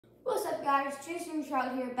What's up guys, Jason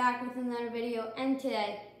Trout here back with another video, and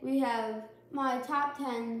today we have my top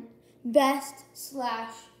 10 best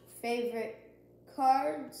 / favorite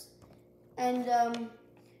cards, and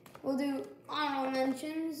we'll do honorable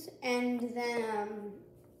mentions and then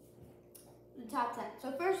the top 10.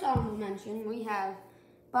 So first honorable mention, we have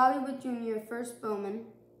Bobby Witt Jr. First Bowman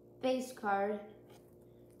base card,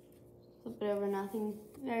 flip it over, nothing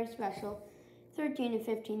very special, $13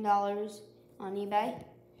 to $15 on eBay.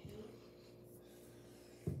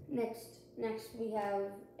 Next we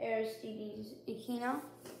have Aristides Aquino,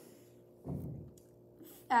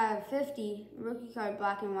 50 rookie card,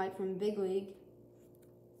 black and white from Big League,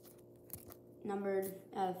 numbered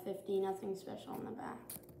 50, nothing special on the back.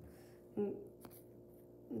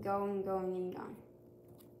 Going and gone.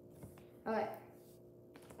 Okay,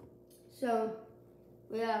 so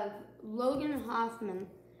we have Logan Hoffman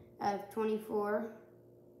at 24.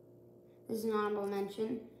 This is an honorable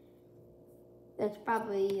mention. That's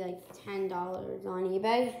probably like $10 on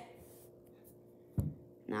eBay.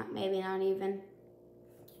 Maybe not even.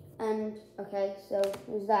 And okay, so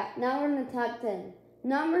there's that. Now we're in the top 10.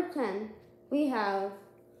 Number 10, we have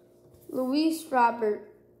Luis Robert,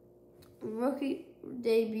 rookie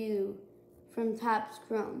debut from Topps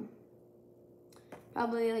Chrome.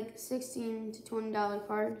 Probably like $16 to $20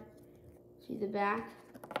 card. See the back.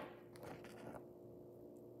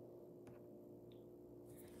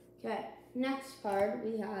 Okay, next card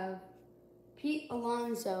we have Pete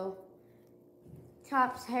Alonso,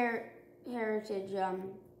 Topps Heritage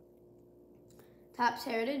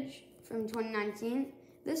from 2019.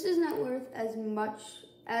 This is not worth as much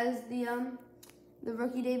as the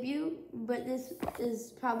rookie debut, but this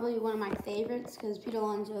is probably one of my favorites because Pete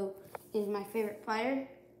Alonso is my favorite player.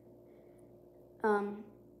 So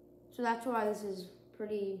that's why this is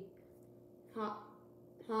pretty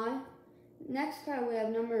high. Next card we have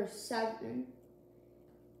number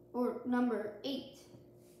 8,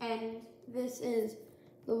 and this is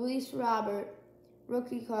Luis Robert,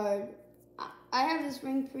 rookie card. I have this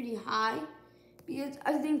ranked pretty high because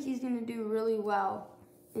I think he's going to do really well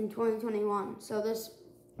in 2021. So this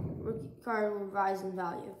rookie card will rise in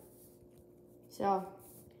value. So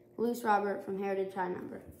Luis Robert from Heritage High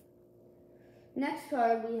number. Next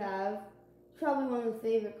card we have, probably one of the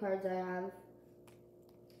favorite cards I have.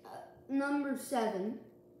 Number 7,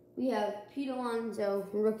 we have Pete Alonso,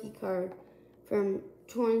 rookie card from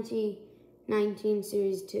 2019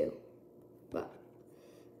 Series 2. But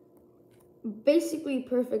basically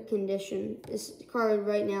perfect condition. This card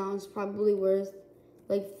right now is probably worth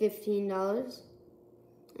like $15.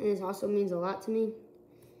 And this also means a lot to me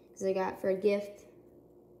because I got it for a gift.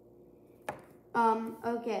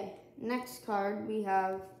 Okay, next card we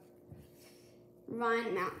have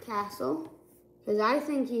Ryan Mountcastle, because I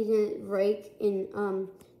think he's going to break in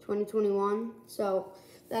 2021. So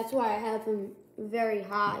that's why I have him very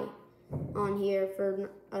high on here for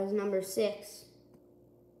as number 6.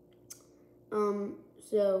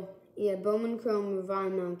 So yeah, Bowman Chrome with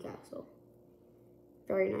Ryan Mountcastle.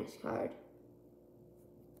 Very nice card.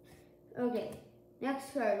 Okay,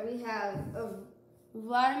 next card we have a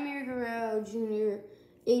Vladimir Guerrero Jr.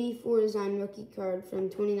 84 design rookie card from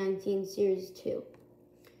 2019 Series 2.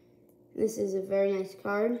 This is a very nice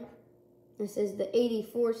card. This is the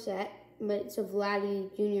 84 set, but it's a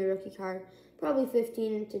Vladdy Jr. rookie card. Probably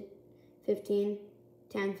 $10, $15.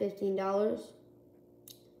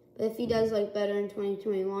 But if he does like better in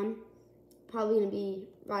 2021, probably going to be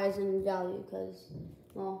rising in value because,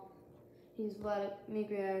 well, he's Vladimir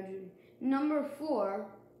Guerrero Jr. Number 4,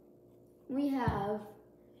 we have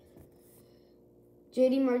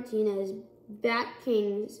JD Martinez, Bat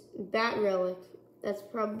Kings, Bat Relic. That's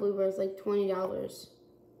probably worth like $20.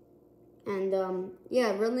 And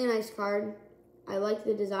yeah, really nice card. I like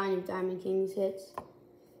the design of Diamond Kings hits.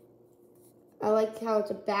 I like how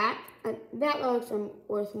it's a bat. Bat relics are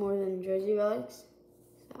worth more than jersey relics.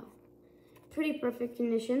 So, pretty perfect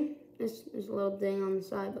condition. There's a little ding on the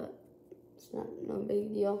side, but it's no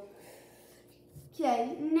big deal.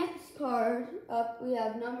 Okay, next card up, we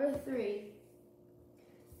have number 3.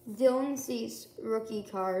 Dylan Cease, rookie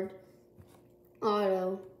card.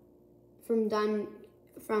 Auto from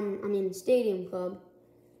Stadium Club.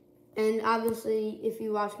 And obviously, if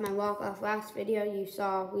you watched my walk-off last video, you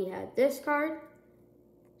saw we had this card.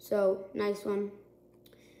 So, nice one.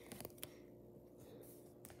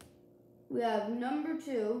 We have number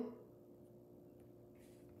 2.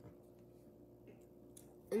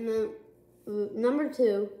 And then number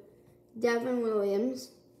 2, Devin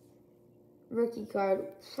Williams, rookie card.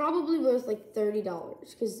 Probably worth like $30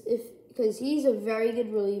 because he's a very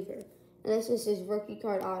good reliever. And this is his rookie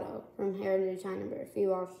card auto from Heritage High Number. If you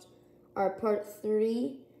watched our part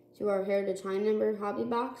 3 to our Heritage High Number hobby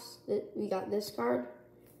box, we got this card.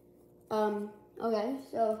 Okay,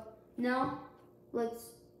 so now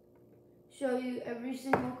let's show you every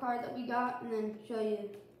single card that we got and then show you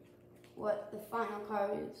what the final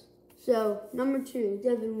card is. So, number 2,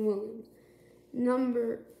 Devin Williams.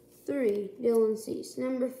 Number 3, Dylan Cease.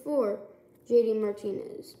 Number 4, JD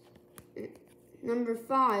Martinez. Number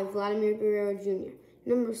 5, Vladimir Guerrero Jr.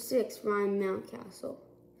 Number 6, Ryan Mountcastle.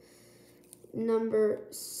 Number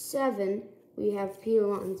 7, we have Pete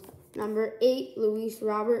Alonso. Number 8, Luis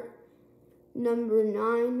Robert. Number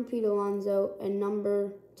 9, Pete Alonso. And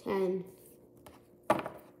number 10,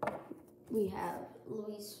 we have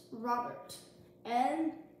Luis Robert.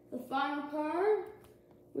 And the final card,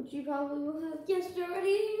 which you probably will have guessed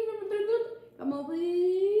already,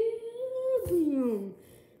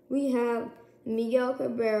 we have Miguel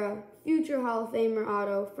Cabrera, future Hall of Famer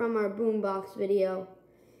auto from our Boombox video.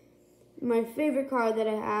 My favorite card that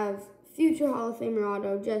I have, future Hall of Famer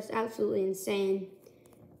auto, just absolutely insane.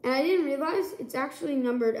 And I didn't realize it's actually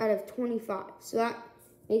numbered out of 25, so that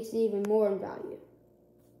makes it even more in value.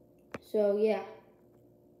 So yeah,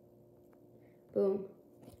 boom.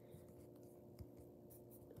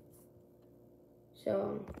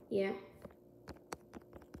 So yeah.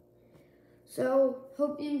 So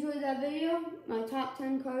hope you enjoyed that video, my top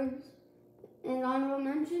 10 cards and honorable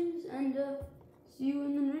mentions, and see you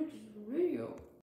in the next video.